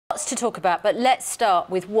Lots to talk about, but let's start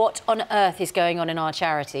with what on earth is going on in our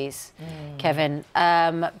charities, Kevin.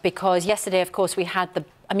 Because yesterday, of course, we had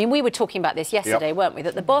we were talking about this yesterday, weren't we?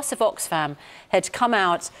 That the boss of Oxfam had come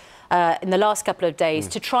out in the last couple of days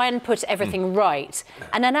to try and put everything right,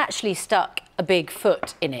 and then actually stuck a big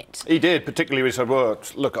foot in it. He did, particularly when he said, well,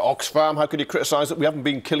 look at Oxfam, how could you criticise it? We haven't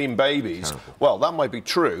been killing babies. Terrible. Well, that might be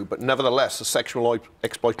true, but nevertheless, the sexual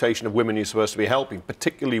exploitation of women you're supposed to be helping,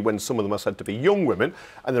 particularly when some of them are said to be young women,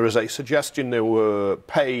 and there is a suggestion they were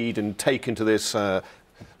paid and taken to this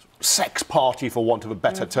sex party, for want of a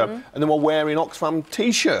better term, and they were wearing Oxfam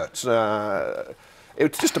T-shirts.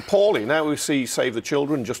 It's just appalling. Now we see Save the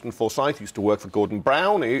Children. Justin Forsyth used to work for Gordon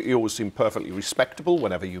Brown. He always seemed perfectly respectable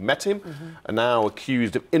whenever you met him, and now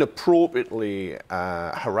accused of inappropriately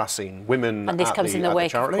harassing women. And this comes in the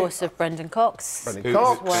wake, of course, of Brendan Cox. Brendan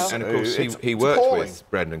Cox. Well. And of course, he worked with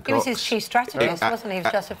Brendan Cox. He was his chief strategist, wasn't he? He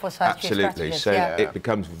was Justin Forsyth's chief strategist. Absolutely. So it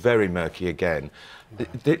becomes very murky again.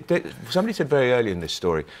 Somebody said very early in this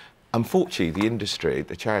story, unfortunately, the industry,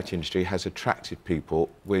 the charity industry, has attracted people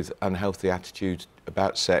with unhealthy attitudes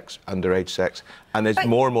about sex, underage sex, and there's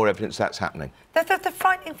more and more evidence that's happening. The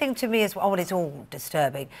frightening thing to me is, well, it's all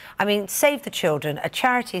disturbing. I mean, Save the Children, a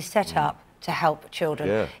charity set up to help children.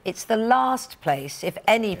 Yeah. It's the last place, if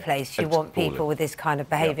any place, you want people with this kind of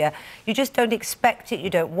behaviour. You just don't expect it,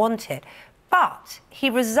 you don't want it. But he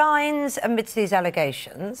resigns amidst these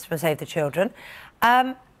allegations from Save the Children,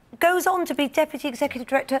 goes on to be Deputy Executive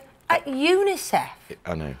Director at UNICEF.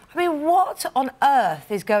 I know. I mean, what on earth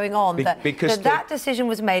is going on that decision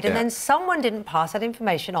was made and then someone didn't pass that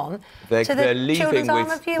information on to the children's arm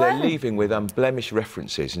of UN? They're leaving with unblemished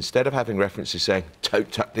references. Instead of having references saying,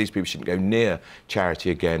 these people shouldn't go near charity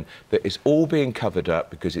again, that it's all being covered up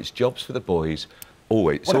because it's jobs for the boys.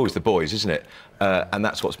 It's always the boys, isn't it? And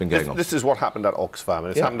that's what's been going on. This is what happened at Oxfam, and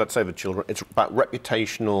it's happened at Save the Children. It's about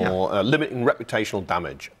reputational, limiting reputational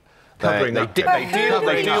damage. They deal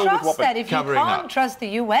with what if you can't trust the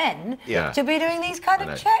UN to be doing these kind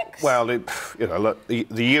of checks. Well, you know, look, the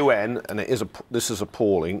UN, and this is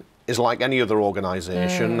appalling, is like any other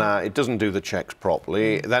organisation. It doesn't do the checks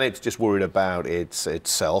properly. Then it's just worried about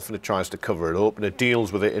itself, and it tries to cover it up, and it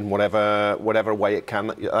deals with it in whatever way it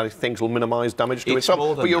can. Things will minimise damage to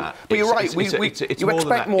itself. But you're right. You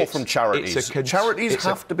expect more from charities. Charities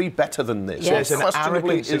have to be better than this. Yes. There's an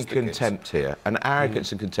arrogance and contempt here. An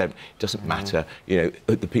arrogance and contempt. It doesn't matter. You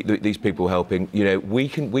know, these people helping. You know,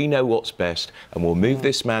 we know what's best, and we'll move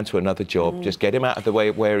this man to another job. Just get him out of the way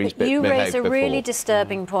where he's been. You raise a really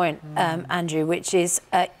disturbing point, Andrew, which is,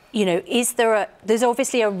 you know, there's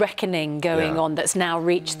obviously a reckoning going on that's now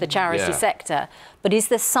reached the charity sector, but is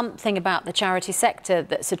there something about the charity sector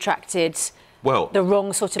that's attracted the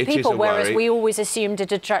wrong sort of people, whereas we always assumed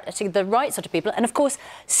it attracted the right sort of people? And of course,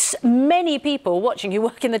 many people watching who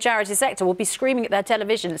work in the charity sector will be screaming at their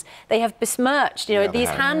televisions. They have besmirched, you know, these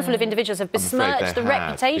handful of individuals have besmirched the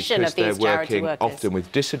reputation of these charity workers. Often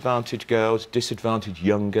with disadvantaged girls, disadvantaged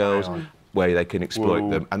young girls, where they can exploit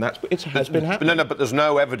them, and it has been happening. But there's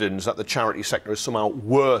no evidence that the charity sector is somehow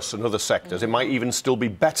worse than other sectors. It might even still be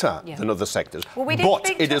better than other sectors. Well, we did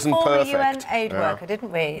speak to a former UN aid worker,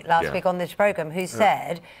 didn't we, last week on this programme, who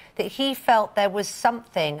said that he felt there was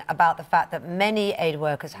something about the fact that many aid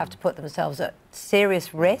workers have to put themselves at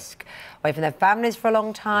serious risk, away from their families for a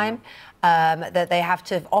long time, that they have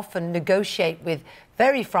to often negotiate with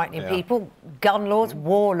very frightening people, gun lords,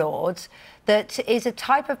 warlords, that is a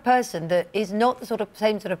type of person that is not the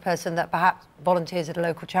same sort of person that perhaps volunteers at a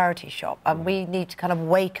local charity shop, and we need to kind of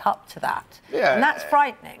wake up to that. And that's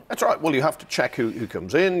frightening. That's right. Well, you have to check who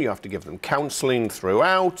comes in, you have to give them counselling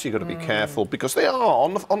throughout, you've got to be careful, because they are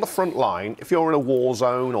on the front line. If you're in a war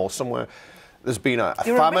zone or somewhere there's been a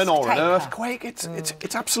famine or an earthquake,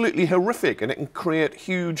 it's absolutely horrific, and it can create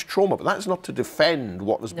huge trauma. But that's not to defend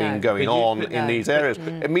what has been going on in these areas.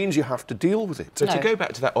 It means you have to deal with it. So to go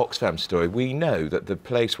back to that Oxfam story, we know that the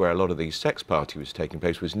place where a lot of these sex parties was taking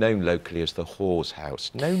place was known locally as the Whore's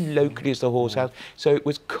House. So it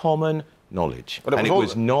was common knowledge, and it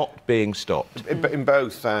was not being stopped. In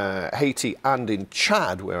both Haiti and in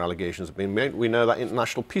Chad, where allegations have been made, we know that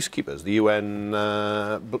international peacekeepers, the UN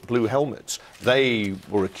Blue Helmets, they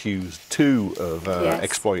were accused too of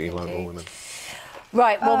exploiting local women.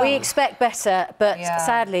 Right, well, we expect better, but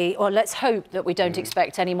sadly, or let's hope that we don't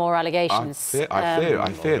expect any more allegations.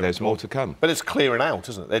 I fear there's more to come. But it's clearing out,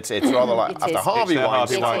 isn't it? It's rather like after Harvey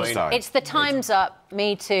Weinstein. It's the Time's Up,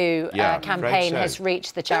 Me Too campaign has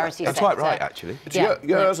reached the charity sector. That's quite right, actually. It's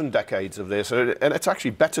years and decades of this, and it's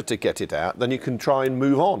actually better to get it out than you can try and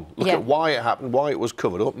move on. Look at why it happened, why it was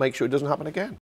covered up, make sure it doesn't happen again.